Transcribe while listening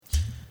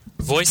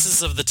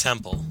Voices of the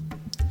Temple,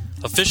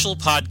 official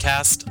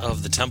podcast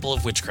of the Temple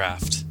of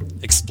Witchcraft,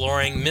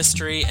 exploring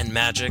mystery and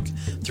magic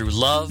through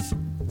love,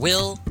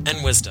 will,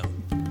 and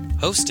wisdom.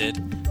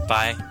 Hosted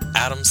by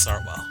Adam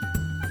Sartwell.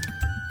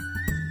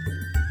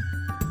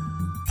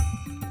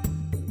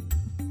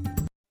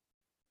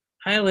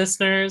 Hi,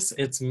 listeners.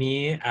 It's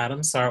me,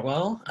 Adam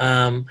Sartwell,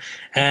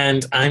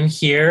 and I'm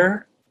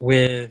here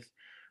with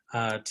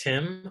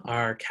Tim,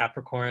 our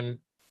Capricorn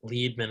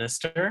lead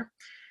minister.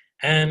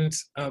 And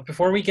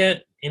before we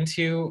get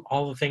into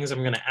all the things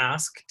I'm going to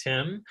ask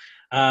Tim,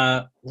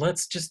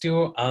 let's just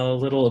do a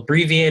little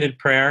abbreviated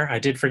prayer. I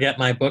did forget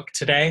my book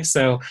today,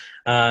 so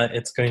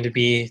it's going to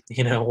be,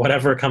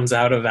 whatever comes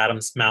out of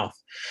Adam's mouth.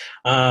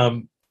 I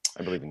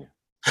believe in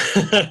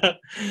you.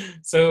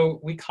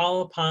 So we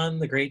call upon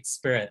the Great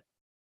Spirit,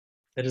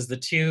 that is the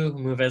two who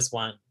move as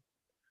one,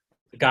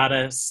 the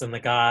goddess and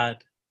the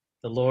god,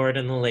 the Lord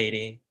and the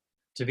Lady,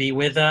 to be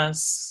with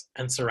us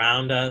and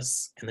surround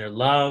us in their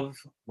love,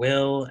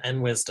 will,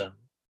 and wisdom.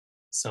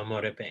 So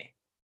mote it be.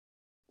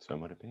 So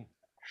mote it be.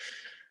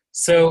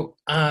 So,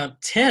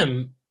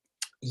 Tim,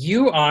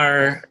 you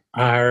are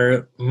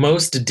our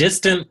most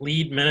distant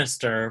lead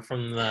minister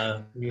from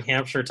the New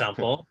Hampshire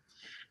Temple.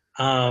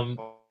 I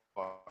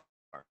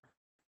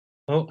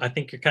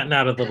think you're cutting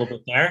out a little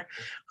bit there.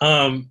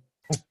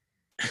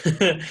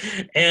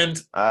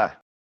 And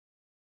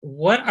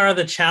what are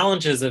the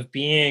challenges of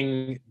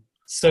being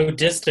so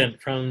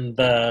distant from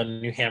the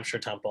New Hampshire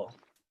Temple?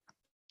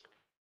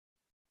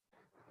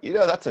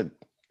 It's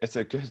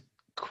a good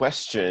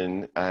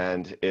question,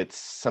 and it's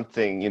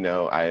something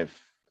I've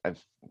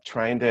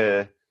trying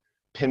to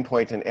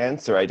pinpoint an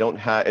answer. I don't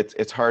have.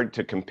 It's hard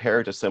to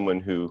compare to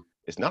someone who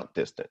is not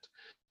distant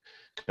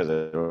because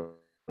I don't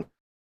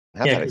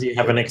have that. Because you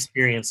haven't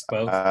experienced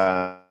both.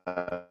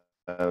 But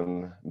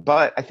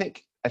I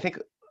think.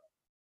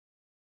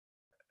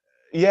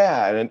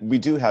 Yeah, and we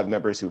do have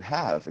members who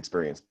have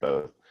experienced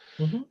both.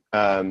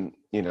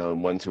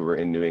 Mm-hmm. Ones who were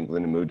in New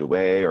England and moved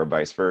away, or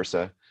vice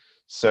versa.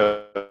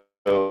 So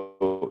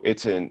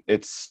it's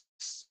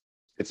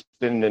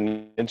been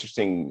an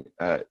interesting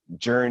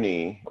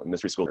journey.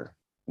 Mystery school,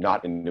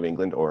 not in New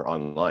England or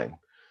online,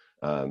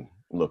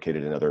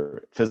 located in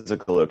other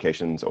physical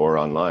locations or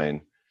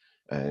online,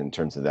 in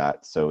terms of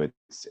that. So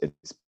it's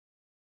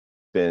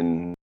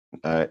been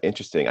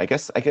interesting. I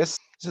guess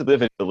it's a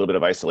little bit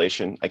of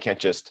isolation.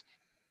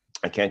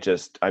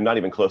 I'm not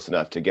even close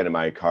enough to get in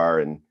my car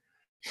and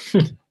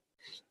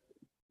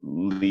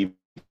leave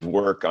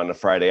work on a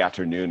Friday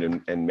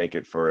afternoon and make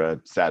it for a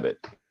Sabbath.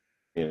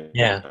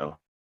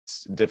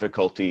 It's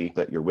difficulty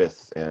that you're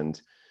with and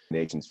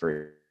nations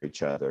for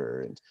each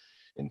other.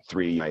 And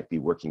three, you might be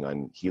working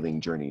on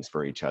healing journeys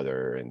for each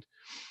other and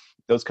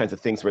those kinds of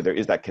things where there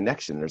is that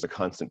connection. There's a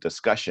constant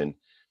discussion.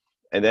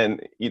 And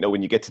then,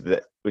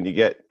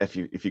 if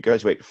you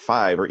graduate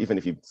 5, or even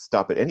if you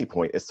stop at any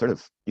point, it's sort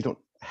of, you don't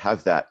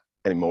have that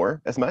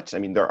anymore as much. I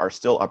mean, there are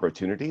still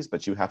opportunities,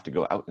 but you have to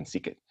go out and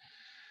seek it.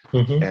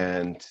 Mm-hmm.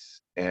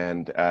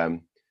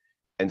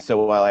 And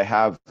so while I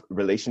have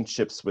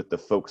relationships with the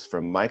folks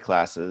from my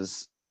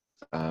classes,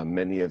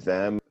 many of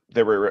them,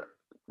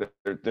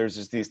 there's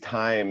just these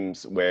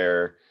times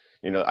where,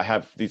 I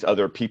have these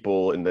other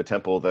people in the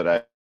temple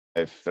that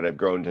I've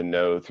grown to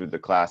know through the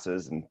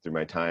classes and through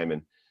my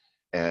time,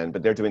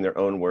 but they're doing their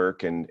own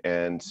work, and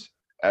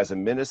as a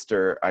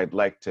minister, I'd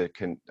like to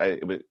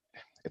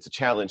it's a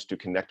challenge to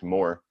connect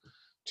more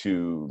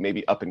to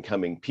maybe up and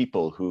coming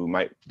people who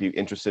might be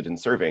interested in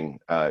serving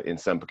in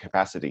some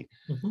capacity.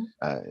 Mm-hmm.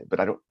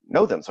 But I don't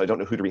know them, so I don't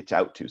know who to reach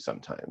out to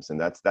sometimes,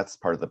 and that's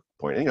part of the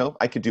point.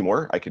 I could do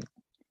more. I could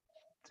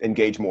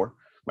engage more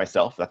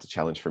myself. That's a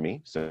challenge for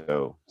me.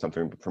 So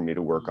something for me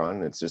to work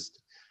on. It's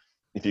just,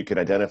 if you can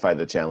identify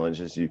the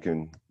challenges, you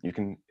can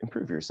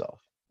improve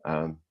yourself.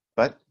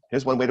 But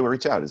here's one way to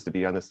reach out, is to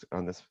be on this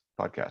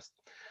podcast.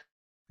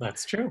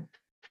 That's true.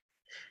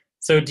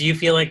 So do you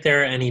feel like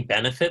there are any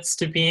benefits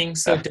to being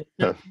so distant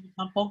from the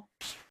temple?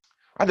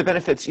 Are the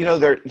benefits,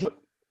 they're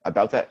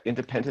about that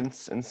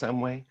independence in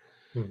some way.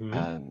 Mm-hmm.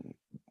 And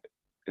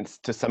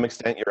to some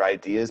extent, your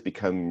ideas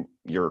become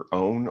your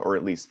own, or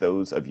at least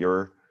those of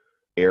your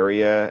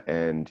area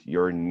and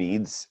your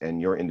needs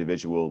and your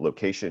individual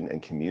location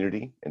and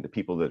community, and the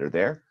people that are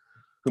there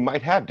who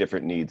might have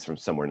different needs from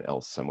somewhere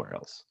else.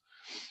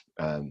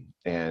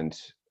 And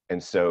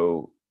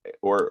so,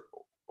 or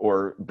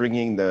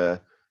bringing the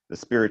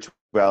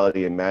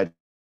spirituality and magic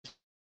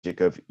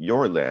of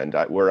your land.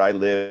 Where I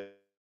live,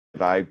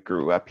 I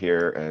grew up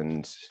here,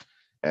 and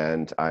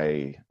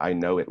I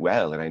know it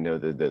well, and I know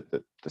that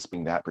that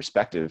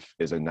perspective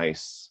is a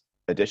nice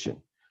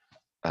addition.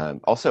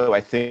 Also,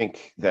 I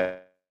think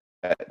that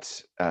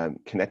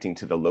connecting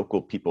to the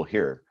local people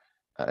here,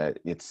 I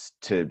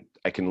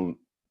can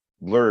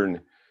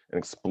learn and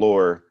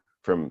explore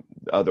from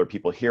other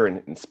people here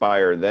and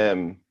inspire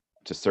them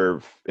to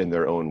serve in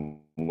their own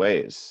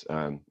ways.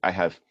 I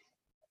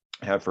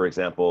have, for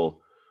example,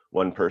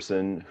 one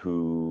person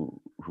who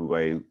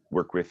I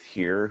work with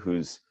here,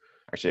 who's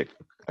actually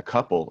a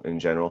couple in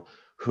general,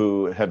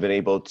 who have been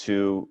able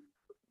to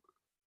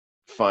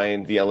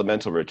find the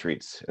elemental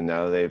retreats, and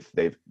now they've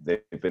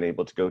been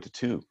able to go to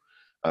 2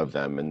 of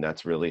them, and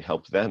that's really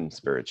helped them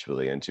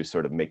spiritually, and to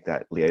sort of make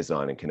that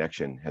liaison and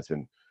connection has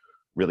been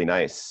really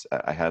nice.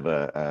 I have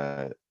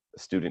a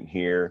student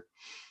here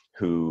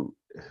who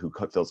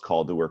feels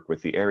called to work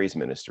with the Aries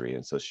ministry,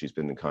 and so she's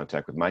been in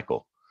contact with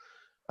Michael,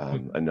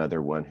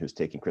 another one who's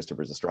taking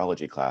Christopher's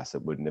astrology class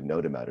that wouldn't have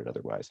known about it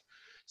otherwise.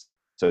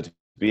 So to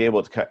be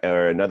able to,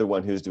 or another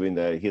one who's doing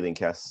the healing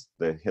case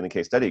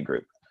study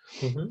group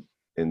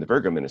in the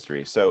Virgo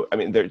ministry. So I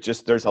mean,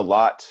 there's a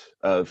lot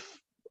of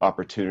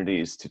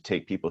opportunities to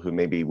take people who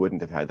maybe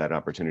wouldn't have had that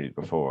opportunity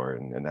before,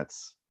 and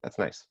that's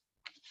nice.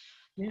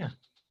 Yeah.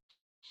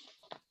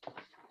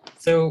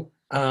 So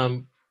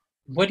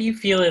what do you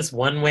feel is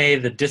one way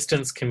the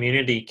distance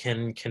community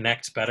can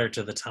connect better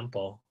to the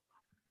temple?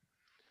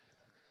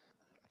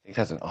 I think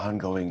that's an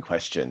ongoing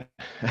question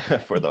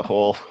for the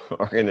whole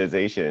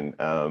organization,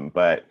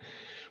 but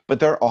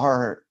there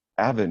are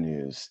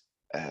avenues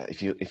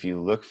if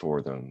you look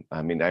for them.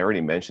 I mean, I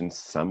already mentioned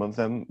some of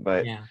them,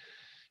 but Yeah.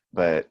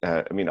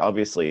 I mean,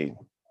 obviously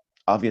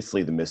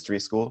the mystery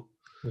school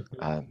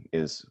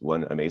is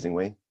one amazing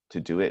way to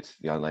do it.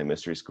 The online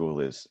mystery school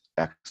is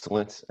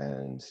excellent,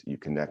 and you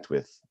connect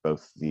with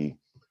both the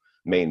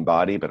main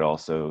body, but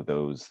also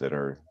those that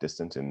are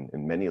distant in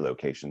many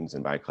locations.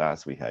 In my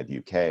class, we had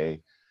UK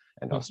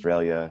and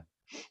Australia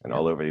and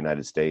all over the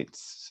United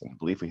States. And I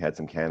believe we had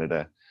some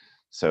Canada.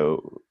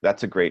 So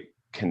that's a great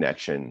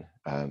connection.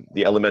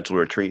 The elemental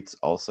retreats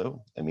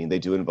also, I mean, they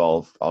do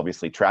involve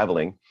obviously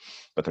traveling,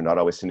 but they're not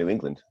always to New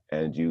England.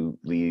 And you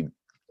lead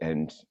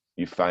and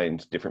you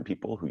find different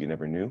people who you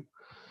never knew.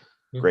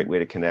 Great way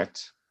to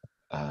connect.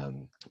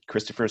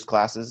 Christopher's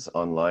classes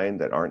online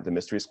that aren't the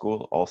mystery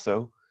school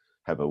also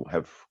have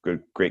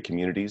great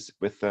communities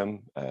with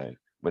them.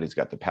 But he's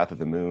got the Path of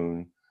the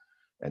Moon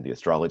and the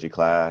astrology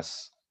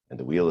class and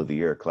the Wheel of the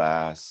Year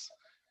class.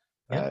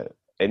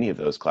 Any of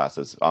those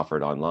classes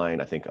offered online.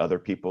 I think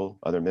other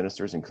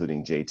ministers,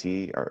 including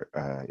JT, are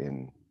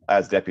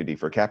as deputy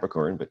for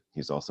Capricorn, but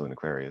he's also in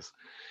Aquarius,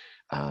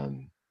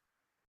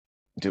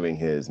 doing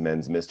his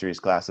men's mysteries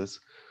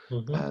classes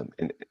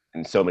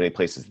in so many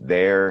places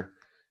there.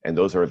 And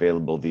those are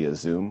available via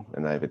Zoom,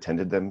 and I've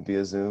attended them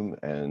via Zoom,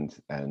 and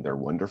they're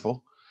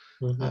wonderful,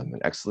 and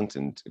excellent,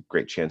 and a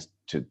great chance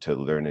to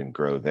learn and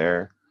grow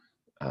there.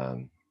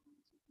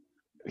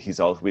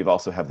 We've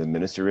also have the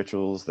ministry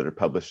rituals that are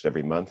published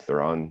every month.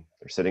 They're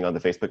sitting on the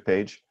Facebook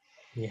page,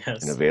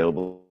 and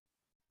available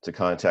to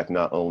contact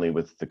not only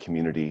with the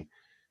community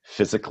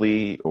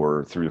physically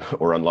or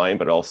online,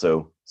 but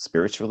also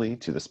spiritually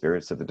to the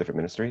spirits of the different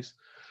ministries.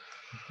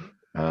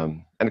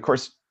 And of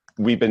course,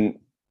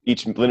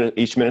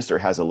 each minister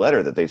has a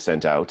letter that they've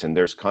sent out, and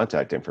there's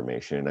contact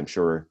information. And I'm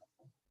sure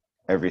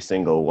every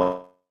single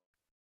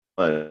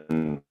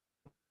one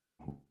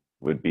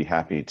would be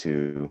happy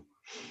to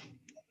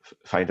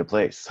find a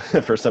place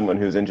for someone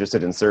who's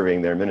interested in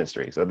serving their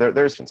ministry. So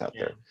there's things out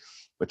there,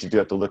 but you do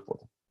have to look for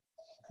them.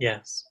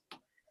 Yes.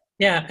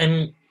 Yeah,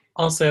 and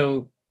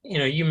also,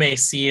 you may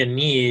see a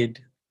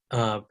need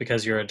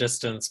because you're a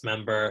distance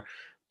member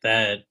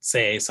that,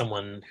 say,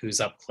 someone who's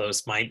up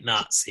close might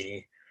not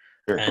see,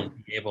 and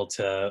be able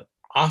to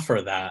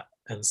offer that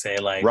and say,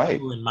 like,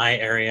 oh, in my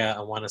area,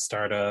 I want to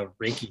start a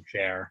Reiki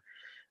chair,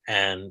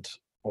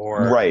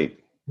 or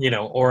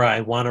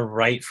I want to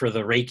write for the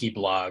Reiki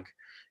blog,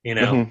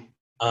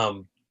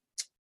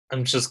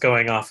 I'm just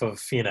going off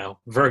of,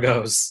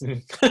 Virgo's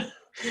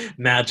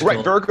magical.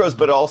 Right, Virgo's,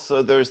 but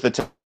also there's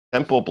the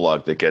temple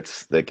blog that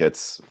gets that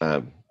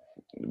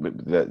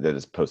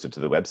is posted to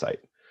the website.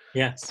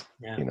 Yes.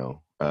 Yeah.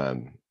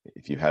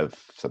 If you have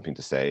something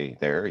to say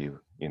there, you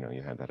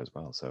have that as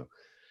well. So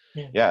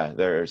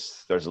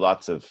there's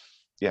lots of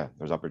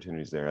there's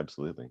opportunities there.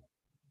 Absolutely.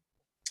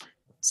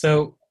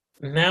 So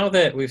now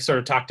that we've sort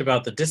of talked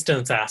about the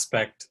distance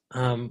aspect,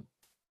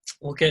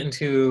 we'll get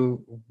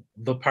into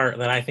the part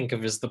that I think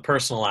of as the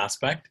personal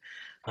aspect.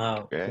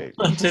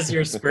 What does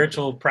your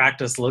spiritual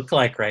practice look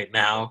like right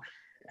now,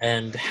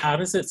 and how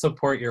does it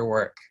support your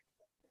work?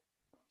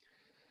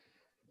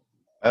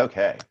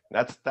 Okay,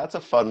 that's a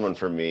fun one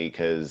for me,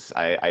 because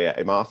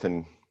I'm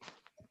often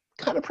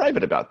kind of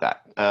private about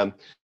that.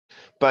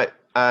 But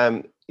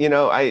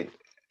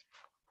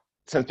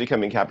since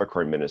becoming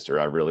Capricorn minister,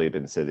 I've really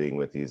been sitting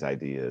with these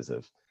ideas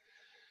of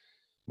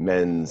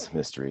men's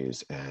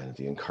mysteries and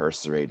the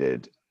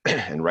incarcerated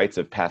and rites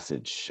of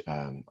passage,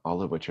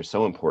 all of which are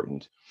so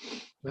important,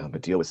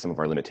 but deal with some of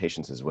our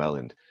limitations as well.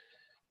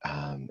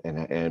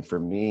 And for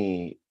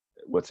me,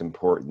 what's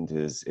important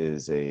is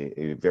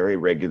a very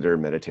regular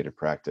meditative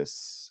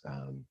practice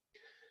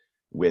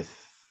with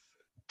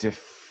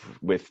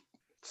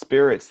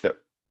spirits that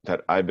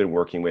I've been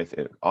working with.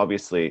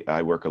 Obviously,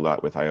 I work a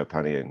lot with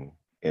Iopani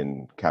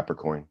in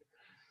Capricorn,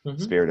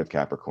 spirit of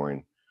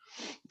Capricorn.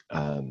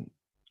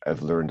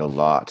 I've learned a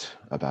lot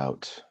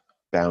about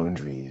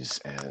boundaries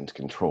and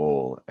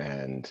control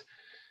and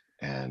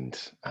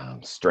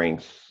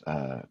strength,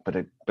 but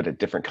a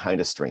different kind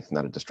of strength,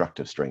 not a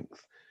destructive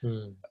strength,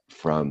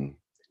 from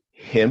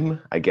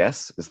him, I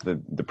guess, is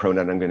the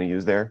pronoun I'm going to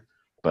use there.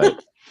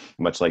 But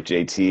much like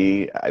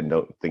JT, I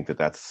don't think that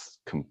that's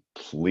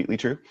completely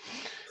true.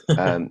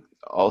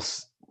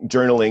 Also,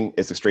 journaling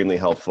is extremely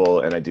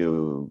helpful, and I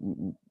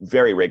do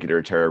very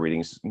regular tarot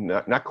readings,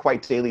 not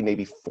quite daily,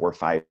 maybe 4 or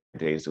 5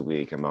 days a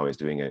week. I'm always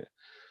doing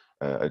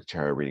a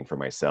tarot reading for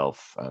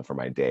myself for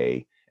my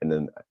day, and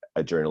then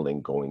a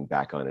journaling going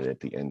back on it at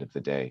the end of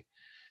the day.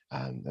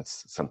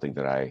 That's something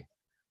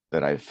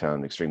that I've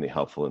found extremely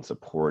helpful and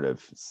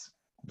supportive. It's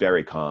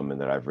very common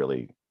that I've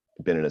really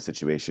been in a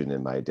situation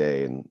in my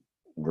day and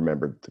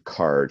remembered the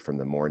card from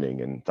the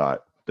morning and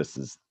thought, this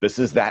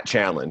is that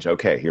challenge.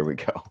 Okay, here we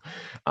go.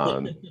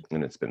 And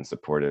it's been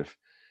supportive.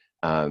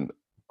 From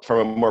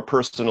a more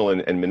personal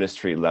and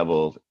ministry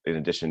level, in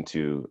addition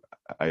to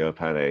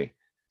Iopane,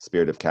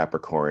 Spirit of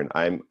Capricorn,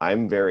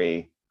 I'm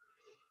very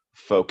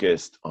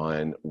focused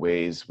on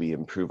ways we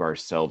improve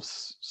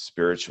ourselves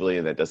spiritually,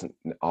 and that doesn't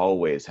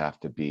always have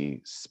to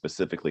be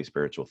specifically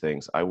spiritual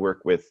things. I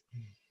work with,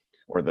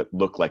 or that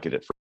look like it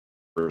at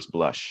first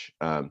blush.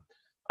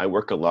 I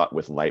work a lot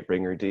with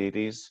Lightbringer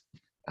deities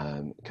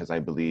because I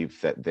believe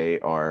that they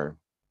are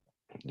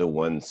the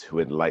ones who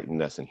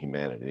enlighten us in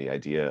humanity. The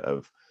idea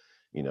of,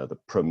 the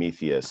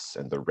Prometheus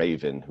and the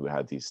Raven, who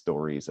had these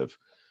stories of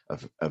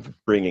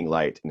bringing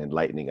light and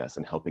enlightening us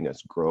and helping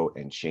us grow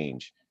and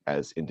change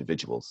as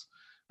individuals.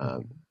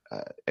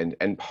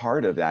 And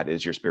part of that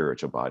is your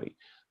spiritual body.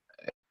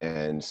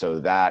 And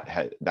so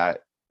that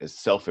is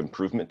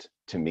self-improvement,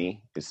 to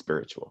me, is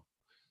spiritual.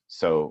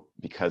 So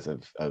because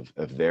of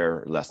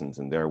their lessons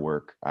and their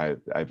work,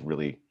 I've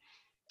really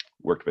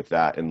worked with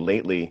that. And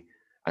lately,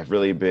 I've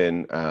really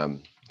been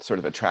sort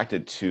of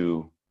attracted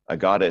to a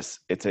goddess.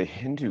 It's a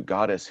Hindu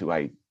goddess who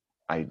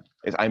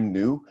I'm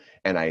new,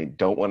 and I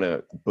don't want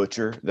to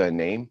butcher the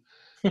name,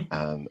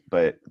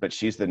 but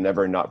she's the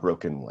never not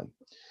broken one,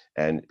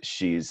 and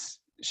she's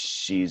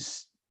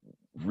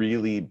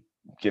really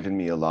given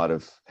me a lot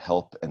of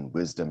help and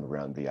wisdom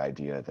around the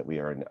idea that we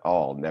are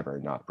all never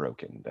not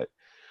broken, that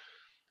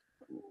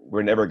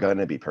we're never going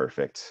to be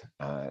perfect.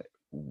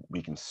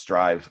 We can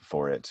strive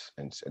for it,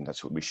 and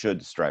that's what we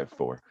should strive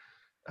for,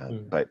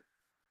 but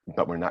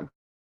we're not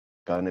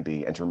going to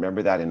be, and to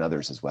remember that in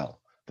others as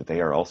well, that they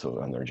are also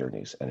on their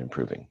journeys and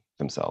improving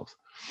themselves.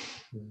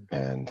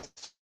 And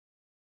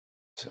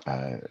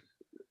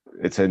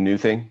it's a new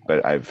thing,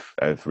 but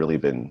I've really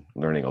been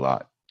learning a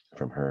lot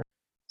from her.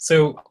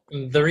 So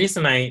the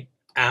reason I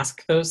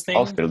ask those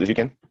things... Did I lose you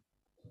again?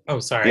 Oh,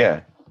 sorry.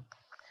 Yeah.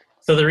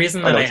 So the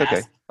reason that it's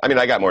okay. I mean,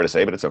 I got more to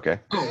say, but it's okay.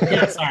 Oh,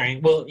 yeah, sorry.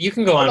 Well, you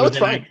can go on. No, it's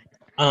fine.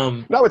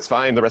 No, it's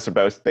fine. The rest are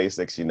both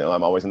basics.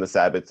 I'm always in the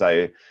Sabbats.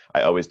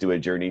 I always do a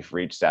journey for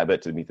each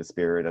Sabbat to meet the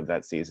spirit of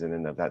that season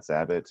and of that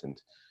Sabbat,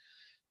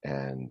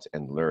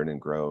 and learn and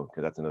grow,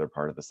 because that's another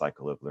part of the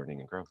cycle of learning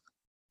and growth.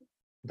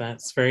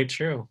 That's very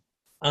true.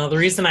 The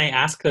reason I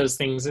ask those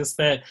things is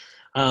that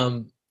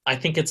I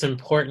think it's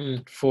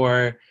important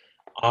for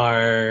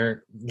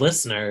our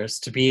listeners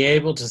to be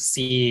able to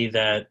see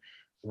that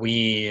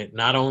we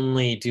not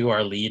only do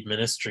our lead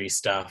ministry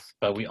stuff,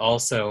 but we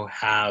also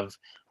have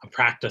a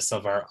practice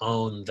of our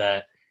own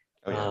that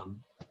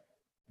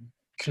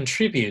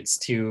contributes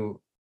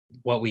to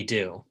what we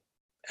do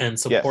and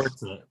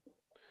supports it.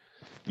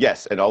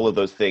 Yes, and all of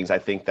those things. I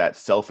think that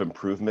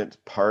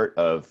self-improvement part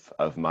of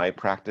my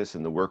practice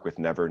and the work with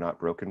Never Not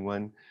Broken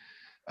One.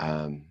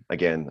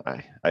 Again,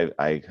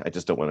 I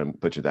just don't want to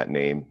butcher that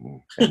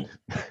name and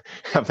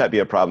have that be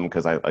a problem,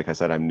 because like I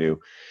said, I'm new.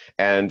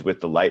 And with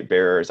the light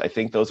bearers, I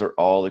think those are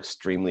all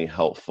extremely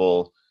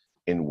helpful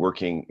in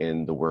working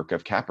in the work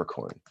of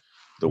Capricorn,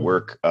 the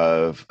work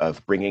of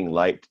bringing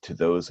light to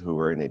those who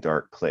are in a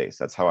dark place.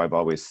 That's how I've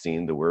always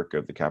seen the work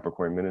of the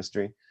Capricorn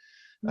ministry.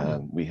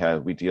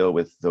 We deal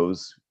with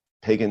those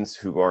pagans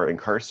who are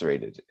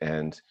incarcerated,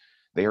 and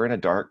they are in a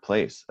dark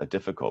place, a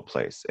difficult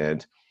place.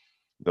 And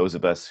those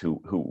of us who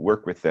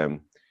work with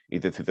them,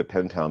 either through the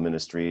pen pal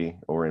ministry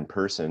or in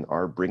person,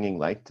 are bringing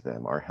light to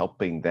them, are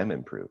helping them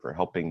improve, or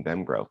helping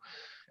them grow.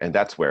 And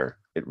that's where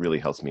it really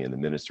helps me in the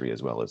ministry,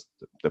 as well as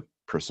the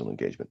personal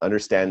engagement.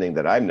 Understanding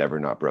that I'm never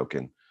not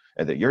broken,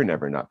 and that you're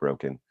never not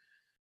broken,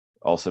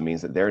 also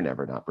means that they're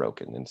never not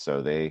broken. And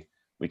so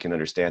we can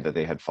understand that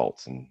they had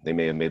faults, and they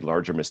may have made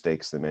larger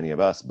mistakes than many of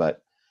us,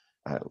 but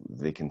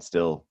they can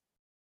still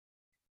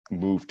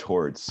move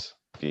towards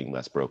being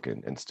less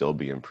broken and still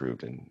be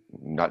improved, and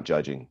not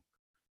judging,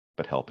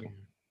 but helping.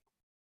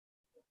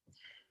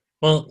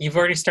 Well, you've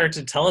already started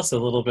to tell us a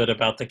little bit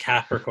about the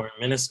Capricorn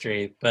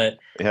ministry, but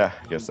yeah,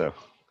 I guess so.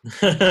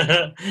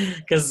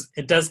 Because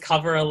it does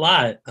cover a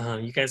lot.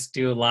 You guys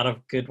do a lot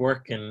of good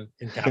work in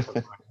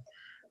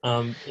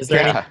Capricorn. Is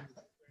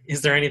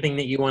there anything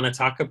that you want to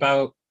talk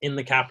about in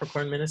the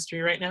Capricorn ministry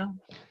right now?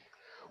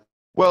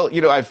 Well,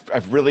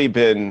 I've really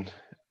been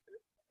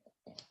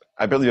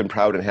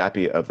proud and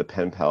happy of the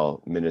pen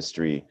pal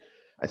ministry.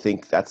 I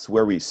think that's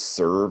where we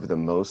serve the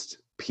most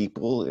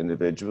people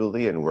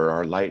individually, and where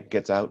our light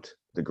gets out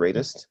the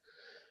greatest.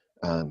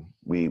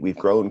 We've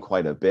grown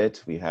quite a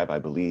bit. We have, I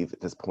believe, at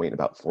this point,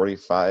 about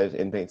 45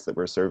 inmates that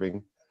we're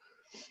serving.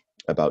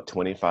 about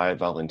 25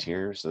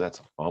 volunteers. So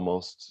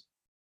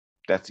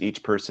that's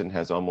each person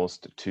has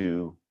almost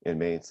 2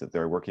 inmates that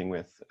they're working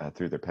with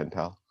through their pen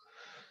pal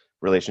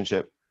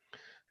relationship.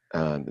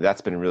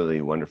 That's been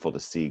really wonderful to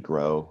see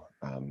grow.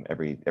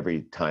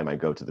 Every time I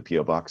go to the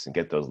PO box and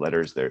get those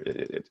letters, there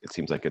it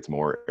seems like it's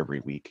more every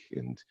week,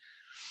 and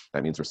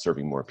that means we're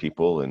serving more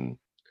people, and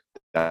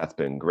that's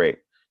been great.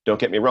 Don't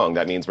get me wrong,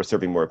 that means we're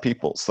serving more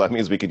people, so that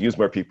means we could use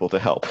more people to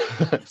help.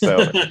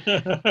 So,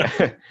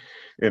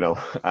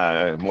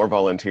 more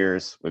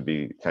volunteers would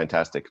be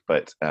fantastic,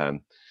 but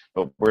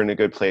we're in a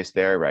good place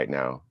there right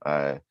now.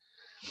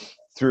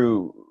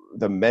 Through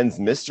the men's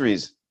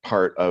mysteries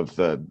part of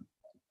the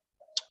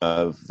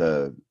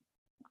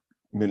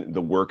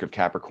work of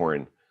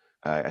Capricorn,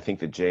 I think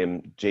that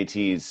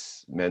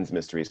JT's men's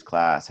mysteries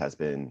class has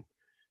been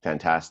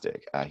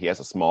fantastic. He has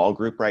a small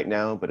group right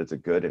now, but it's a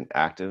good and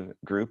active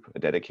group, a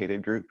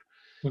dedicated group.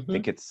 I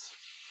think it's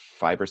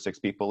 5 or 6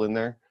 people in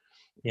there.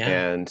 Yeah.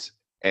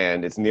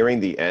 And it's nearing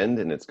the end,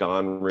 and it's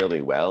gone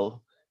really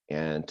well.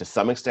 And to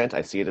some extent,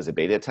 I see it as a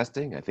beta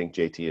testing. I think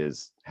JT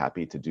is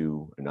happy to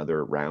do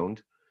another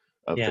round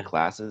of the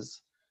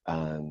classes.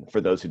 For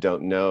those who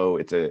don't know,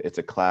 it's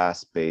a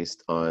class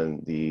based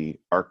on the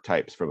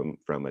archetypes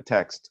from a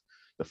text,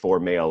 the 4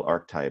 male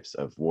archetypes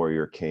of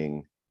warrior,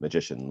 king,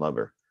 magician,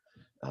 lover.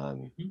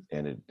 And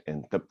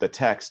the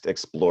text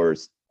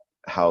explores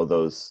how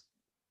those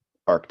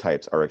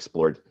archetypes are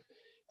explored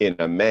in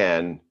a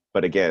man,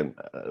 but again,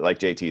 like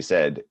JT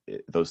said,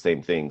 those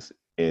same things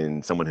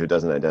in someone who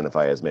doesn't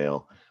identify as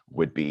male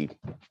would be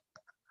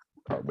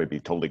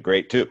totally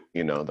great too.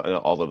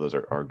 All of those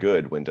are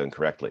good when done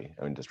correctly,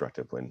 and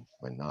destructive when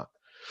not.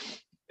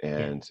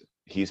 And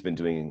he's been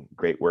doing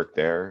great work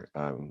there.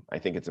 I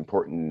think it's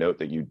important to note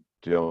that you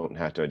don't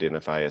have to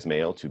identify as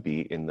male to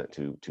be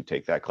to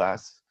take that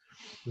class.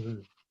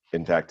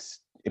 In fact,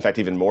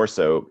 even more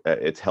so,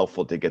 it's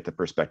helpful to get the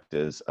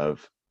perspectives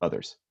of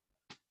others.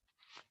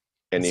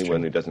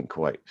 Anyone who doesn't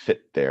quite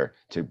fit there,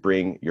 to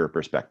bring your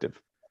perspective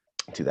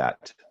to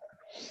that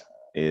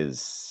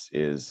is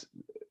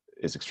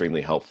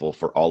extremely helpful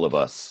for all of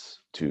us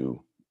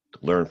to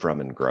learn from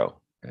and grow.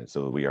 And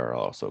so we are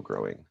also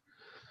growing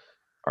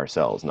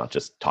ourselves, not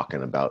just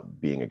talking about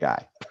being a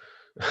guy.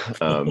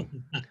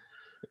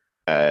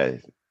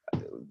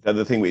 The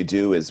other thing we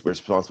do is we're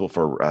responsible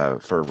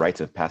for rites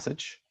of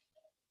passage.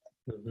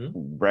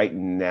 Right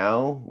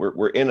now,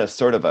 we're in a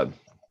sort of a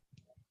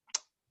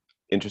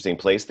interesting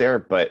place there,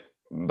 but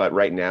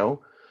right now,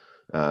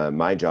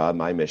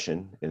 my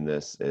mission in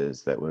this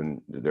is that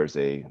when there's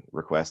a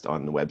request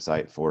on the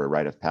website for a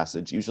rite of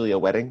passage, usually a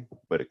wedding,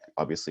 but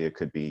obviously it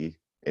could be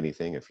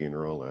anything, a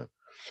funeral,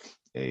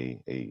 a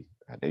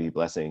baby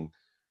blessing,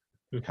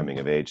 coming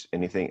of age,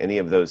 any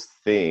of those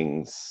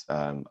things,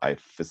 I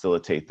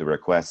facilitate the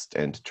request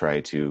and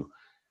try to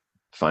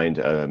find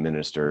a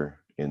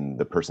minister in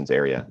the person's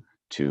area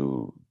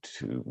to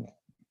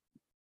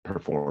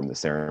perform the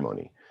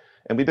ceremony.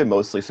 And we've been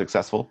mostly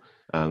successful.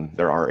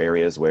 There are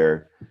areas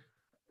where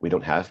we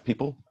don't have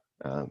people.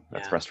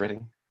 That's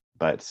frustrating,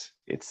 but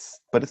it's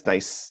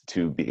nice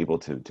to be able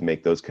to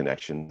make those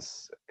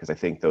connections, because I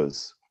think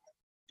those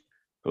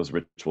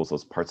rituals,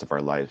 those parts of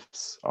our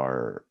lives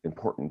are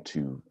important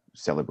to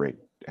celebrate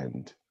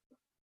and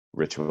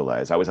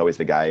ritualize. I was always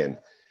the guy in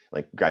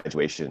like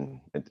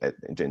graduation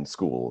in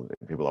school.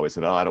 People always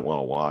said, "Oh, I don't want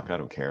to walk. I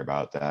don't care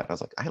about that." I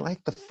was like, I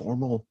like the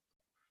formal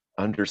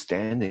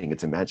understanding.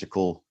 It's a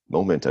magical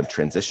moment of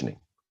transitioning,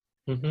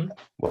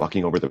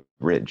 walking over the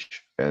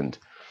bridge, and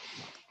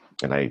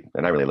I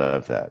really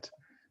love that.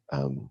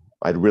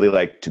 I'd really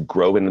like to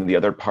grow into the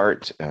other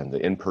part and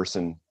the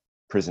in-person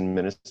prison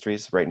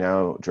ministries. Right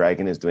now,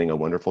 Dragon is doing a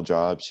wonderful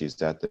job.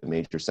 She's at the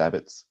Major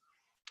Sabbats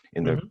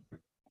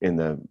in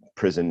the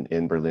prison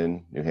in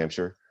Berlin, New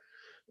Hampshire,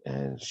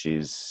 and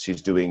she's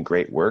doing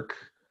great work.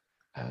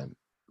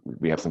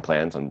 We have some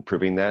plans on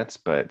improving that,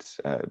 but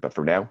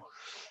for now,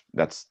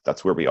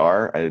 that's where we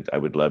are. I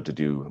would love to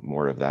do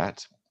more of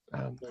that.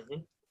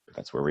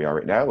 That's where we are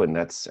right now,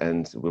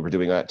 and we're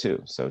doing that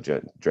too. So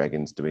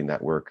Dragon's doing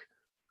that work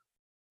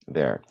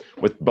there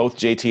with both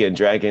JT and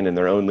Dragon in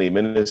their own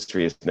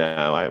ministries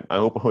now.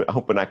 I'm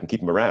hoping I can keep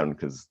them around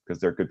because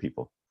they're good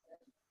people.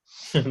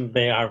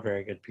 They are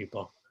very good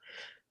people.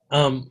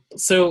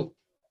 So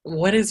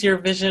what is your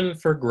vision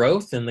for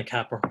growth in the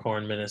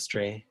Capricorn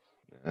ministry?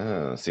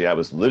 Oh, see, I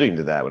was alluding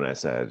to that when I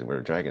said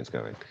where Dragon's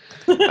going.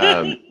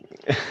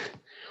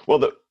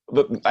 Well,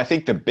 I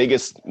think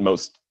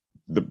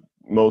the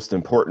most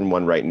important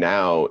one right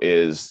now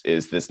is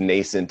this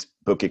nascent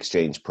book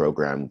exchange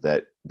program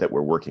that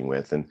we're working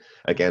with. And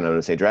again, I'm going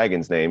to say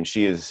Dragon's name.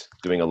 She is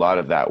doing a lot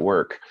of that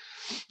work.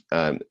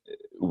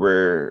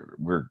 We're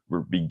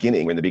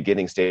in the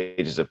beginning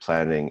stages of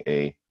planning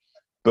a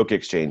book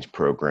exchange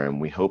program.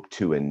 We hope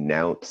to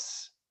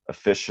announce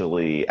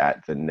officially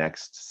at the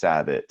next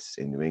Sabbat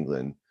in New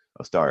England,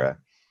 Ostara,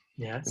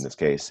 in this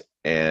case,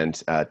 and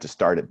to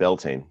start at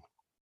Beltane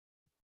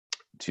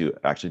to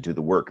actually do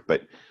the work.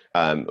 But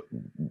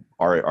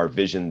our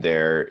vision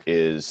there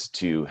is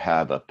to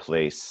have a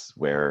place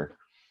where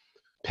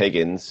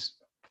pagans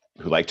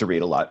who like to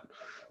read a lot,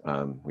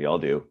 we all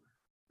do,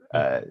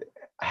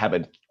 have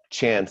a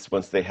chance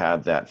once they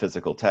have that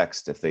physical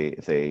text. If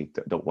they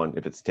don't want,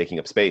 if it's taking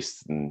up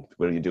space, and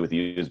what do you do with a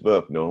used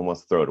book? No one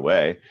wants to throw it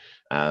away.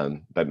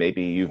 But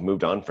maybe you've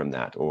moved on from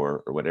that,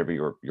 or whatever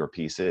your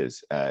piece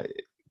is,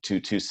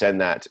 to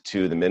send that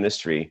to the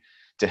ministry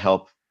to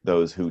help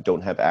those who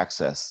don't have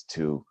access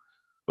to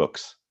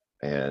books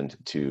and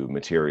to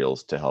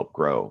materials to help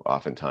grow.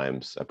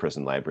 Oftentimes a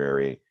prison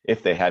library,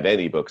 if they have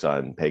any books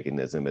on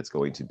paganism, it's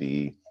going to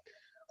be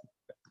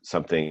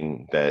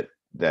something that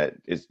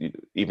is,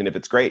 even if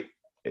it's great,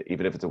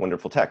 even if it's a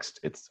wonderful text,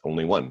 it's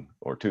only one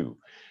or two.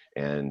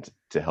 And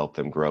to help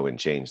them grow and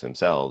change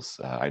themselves,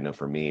 I know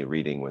for me,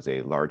 reading was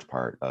a large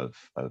part of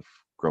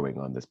growing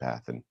on this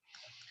path.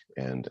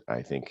 And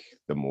I think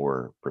the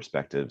more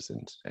perspectives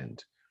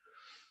and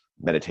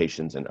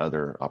meditations and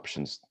other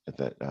options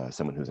that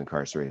someone who's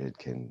incarcerated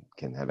can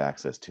have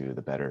access to,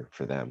 the better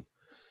for them.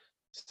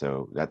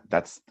 So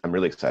that's I'm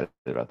really excited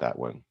about that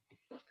one.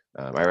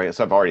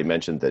 So I've already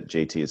mentioned that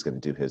JT is going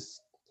to do his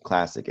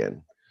class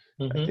again.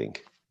 I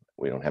think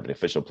we don't have any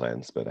official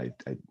plans, but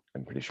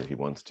I'm pretty sure he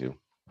wants to.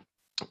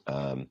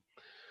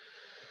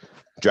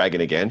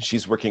 Dragon again,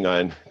 she's working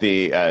on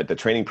the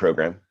training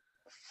program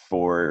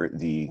for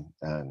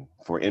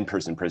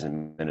in-person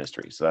prison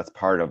ministry. So that's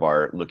part of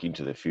our looking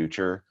to the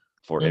future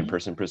for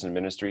in-person prison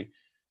ministry.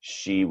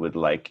 She would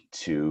like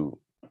to,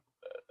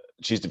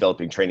 she's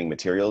developing training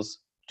materials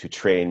to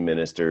train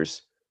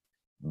ministers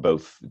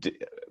both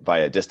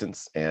via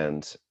distance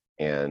and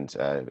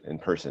in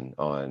person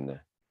on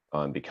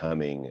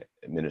becoming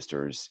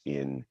ministers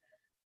in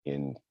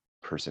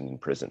person in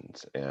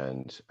prisons.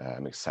 And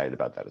I'm excited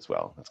about that as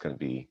well. That's going to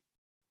be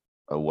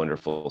a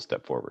wonderful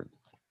step forward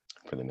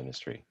for the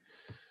ministry.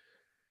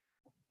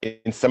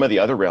 In some of the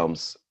other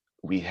realms,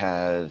 we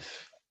have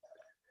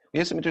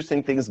some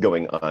interesting things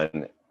going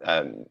on.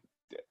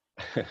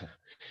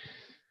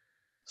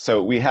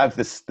 So we have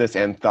this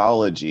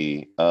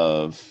anthology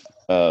of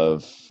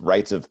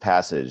rites of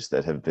passage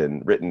that have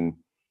been written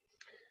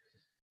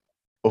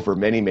over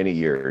many, many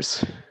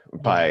years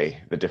by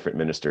the different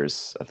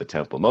ministers of the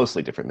temple,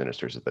 mostly different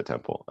ministers of the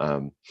temple,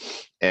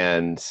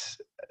 and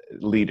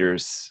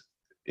leaders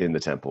in the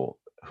temple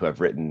who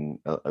have written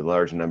a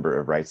large number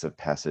of rites of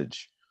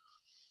passage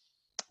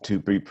to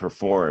be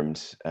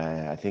performed.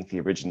 I think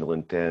the original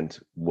intent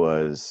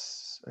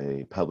was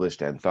a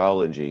published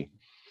anthology.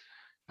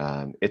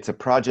 It's a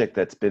project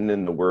that's been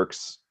in the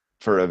works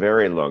for a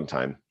very long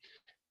time,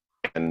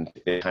 and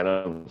it kind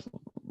of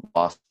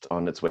lost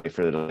on its way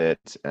for a little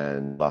bit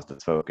and lost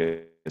its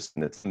focus,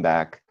 and it's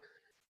back.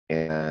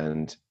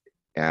 And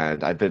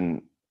I've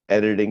been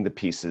editing the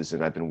pieces,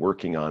 and I've been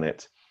working on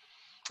it,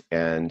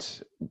 and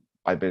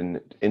I've been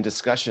in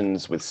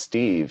discussions with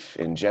Steve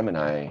in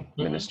Gemini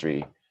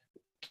Ministry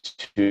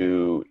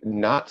to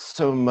not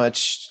so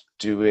much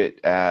do it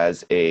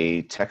as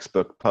a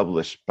textbook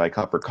published by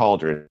Copper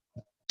Cauldron,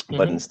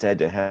 but instead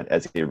to have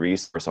as a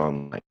resource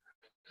online,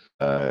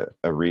 a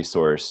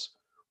resource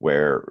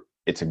where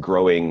it's a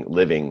growing,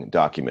 living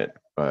document,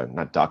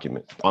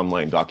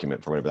 online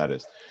document, for whatever that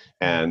is,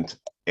 and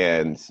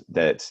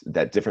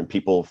that different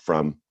people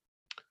from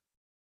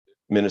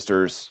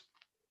ministers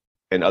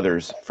and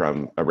others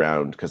from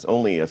around, because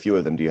only a few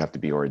of them do you have to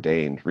be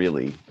ordained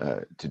really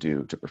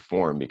to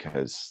perform,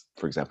 because,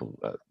 for example,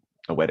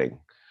 a wedding,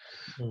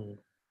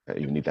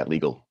 you need that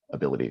legal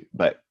ability,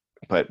 but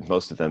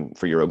most of them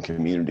for your own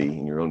community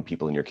and your own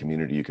people in your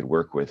community you could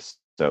work with.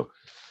 So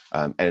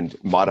and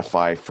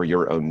modify for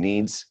your own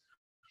needs,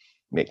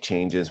 make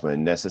changes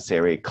when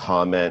necessary,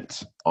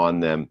 comment on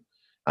them.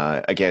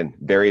 Again,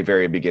 very,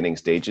 very beginning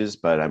stages,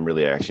 but I'm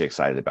really actually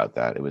excited about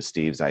that. It was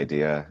Steve's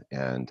idea,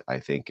 and I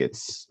think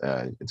it's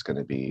going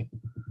to be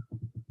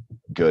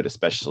good,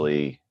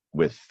 especially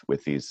with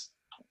these.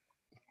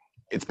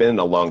 It's been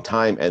a long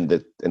time,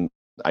 and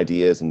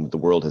ideas and the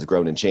world has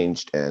grown and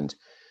changed, and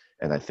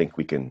I think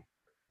we can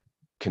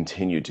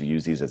continue to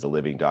use these as a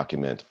living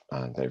document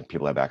that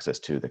people have access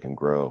to, that can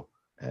grow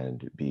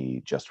and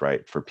be just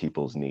right for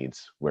people's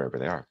needs wherever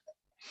they are.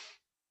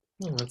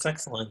 That's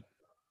excellent.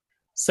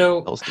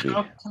 So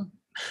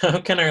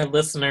how can our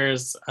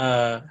listeners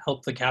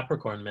help the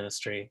Capricorn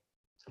Ministry?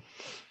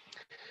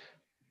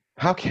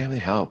 How can they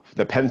help?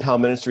 The Pen Pal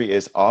Ministry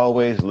is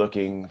always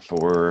looking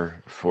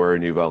for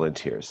new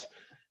volunteers.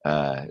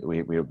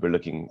 We're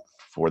looking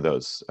for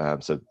those,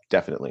 so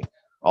definitely.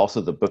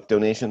 Also, the book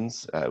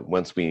donations,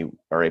 once we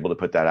are able to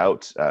put that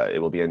out, it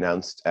will be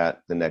announced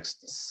at the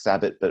next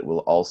Sabbath, but will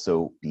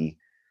also be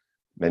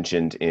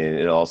mentioned in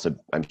it. Also,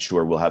 I'm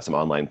sure we'll have some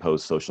online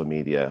posts, social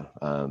media,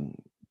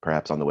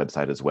 perhaps on the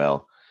website as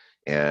well,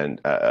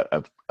 and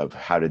of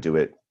how to do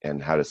it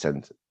and how to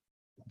send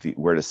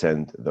where to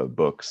send the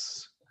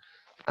books.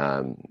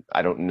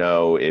 I don't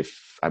know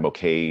if I'm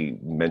okay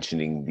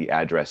mentioning the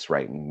address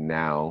right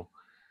now.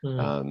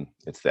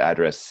 It's the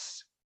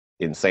address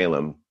in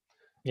Salem.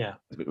 Yeah,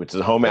 which is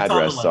a home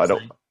address. So I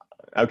don't.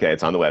 Okay,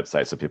 it's on the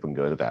website, so people can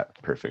go to that.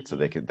 Perfect. So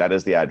they can. That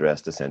is the address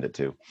to send it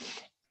to.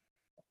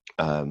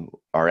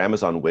 Our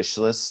Amazon wish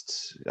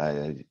list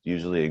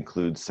usually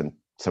includes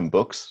some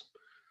books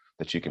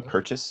that you can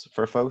purchase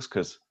for folks,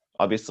 because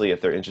obviously if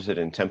they're interested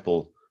in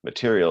temple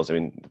materials, I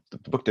mean,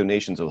 the book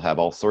donations will have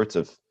all sorts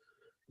of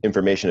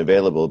information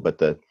available,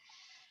 but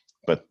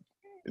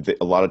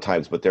a lot of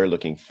times what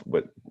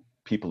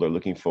people are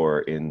looking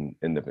for in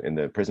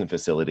the prison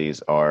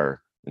facilities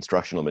are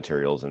instructional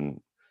materials, and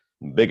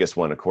the biggest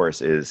one, of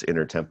course, is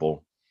Inner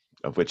Temple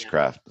of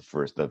Witchcraft,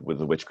 with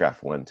the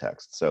Witchcraft 1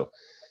 text. So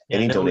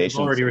any donations.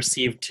 We've already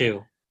received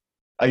 2.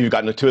 Oh, you've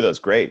gotten 2 of those.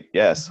 Great.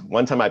 Yes.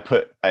 One time I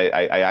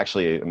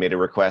actually made a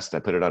request. I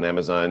put it on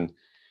Amazon,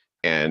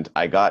 and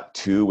I got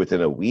 2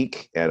 within a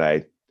week. And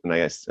I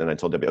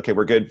told Debbie, okay,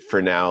 we're good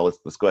for now.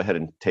 Let's go ahead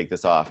and take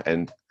this off.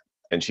 And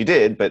she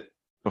did, but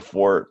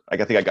before I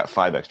think I got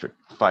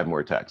 5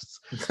 more texts.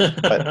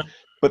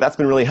 But that's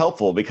been really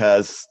helpful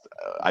because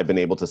I've been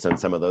able to send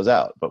some of those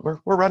out. But we're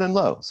running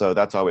low, so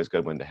that's always a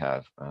good one to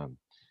have.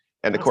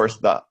 And of course,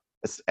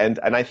 and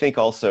I think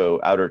also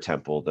Outer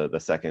Temple, the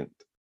second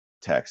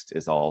text,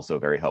 is also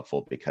very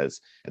helpful, because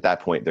at that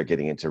point they're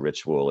getting into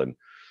ritual, and I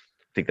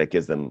think that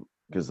gives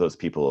those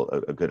people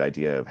a good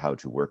idea of how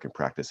to work and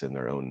practice in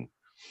their own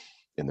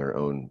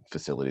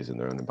facilities, in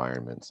their own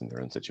environments, in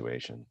their own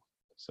situation.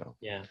 So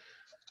yeah,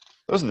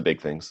 those are the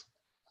big things,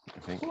 I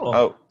think.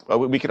 Cool. Oh,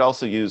 we could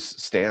also use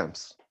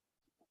stamps,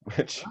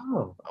 which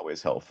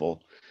always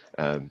helpful.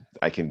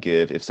 I can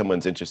give, if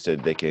someone's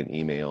interested, they can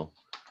email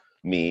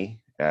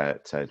me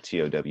at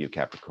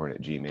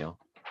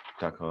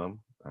towcapricorn@gmail.com.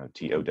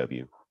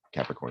 TOW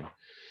Capricorn.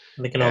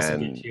 They can also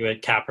get you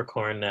at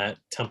Capricorn at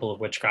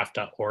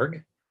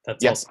templeofwitchcraft.org.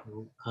 That's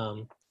also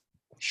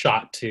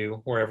shot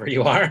to wherever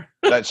you are.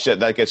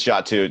 that gets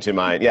shot to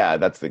mine. Yeah,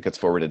 that gets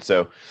forwarded.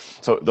 So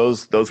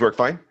those work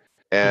fine.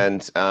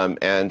 And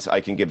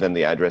I can give them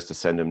the address to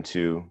send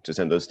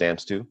those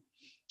stamps to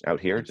out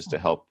here, just to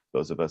help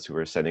those of us who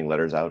are sending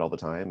letters out all the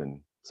time,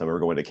 and some are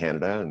going to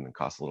Canada and it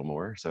costs a little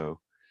more. So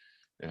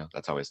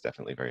that's always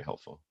definitely very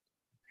helpful.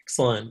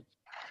 Excellent.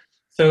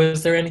 So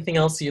is there anything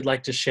else you'd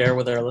like to share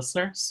with our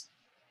listeners?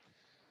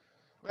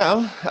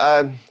 Well,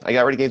 I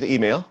already gave the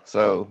email,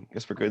 so I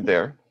guess we're good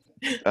there.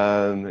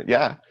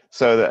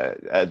 So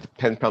the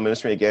Pen Pal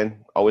Ministry,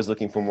 again, always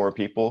looking for more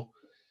people.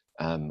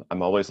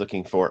 I'm always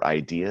looking for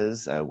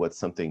ideas. What's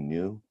something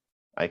new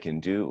I can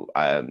do?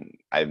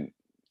 I'm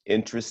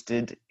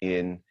interested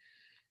in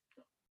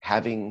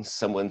having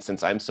someone,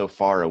 since I'm so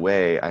far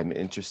away, I'm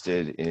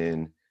interested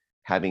in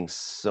having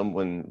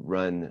someone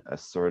run a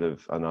sort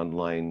of an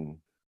online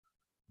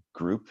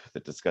group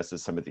that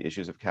discusses some of the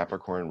issues of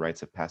Capricorn,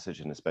 rites of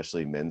passage, and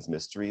especially men's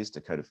mysteries, to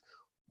kind of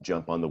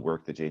jump on the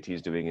work that JT is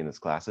doing in his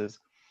classes.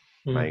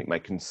 My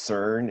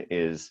concern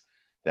is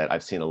that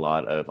I've seen a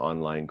lot of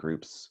online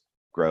groups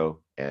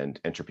grow and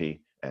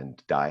entropy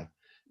and die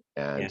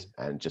and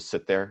just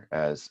sit there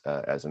as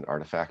an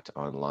artifact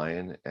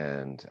online,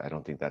 and I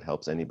don't think that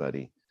helps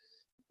anybody.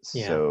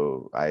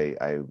 So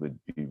I would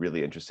be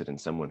really interested in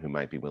someone who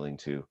might be willing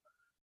to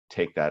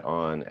take that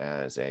on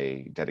as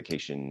a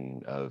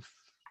dedication of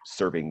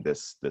serving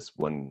this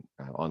one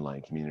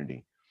online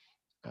community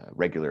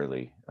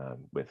regularly,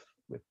 with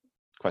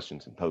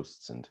questions and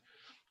posts, and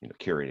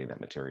curating that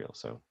material.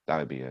 So that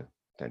would be a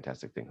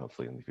fantastic thing,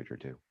 hopefully, in the future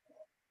too.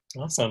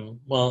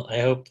 Awesome. Well, I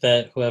hope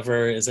that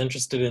whoever is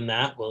interested in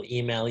that will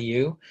email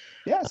you.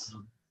 Yes.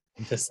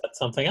 To set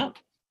something up.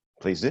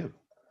 Please do.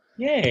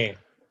 Yay.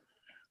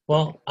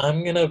 Well,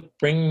 I'm going to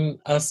bring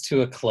us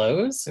to a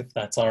close, if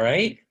that's all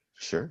right.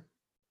 Sure.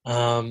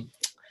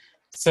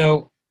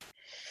 So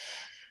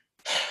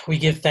we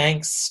give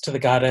thanks to the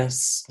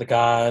goddess, the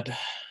god,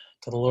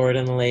 to the Lord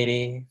and the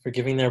Lady for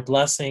giving their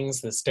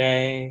blessings this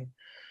day.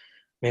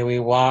 May we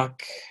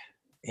walk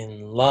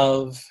in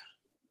love,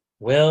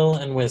 will,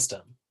 and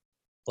wisdom.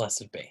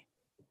 Blessed be.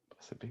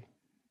 Blessed be.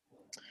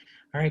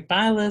 All right,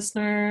 bye,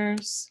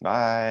 listeners.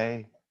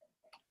 Bye.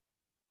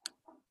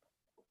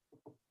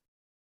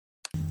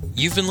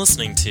 You've been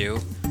listening to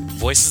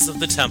Voices of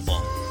the Temple.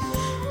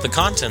 The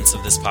contents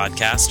of this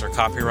podcast are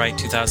copyright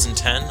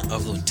 2010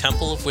 of the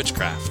Temple of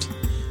Witchcraft.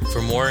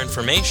 For more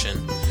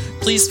information,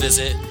 please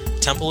visit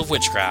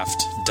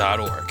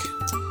templeofwitchcraft.org.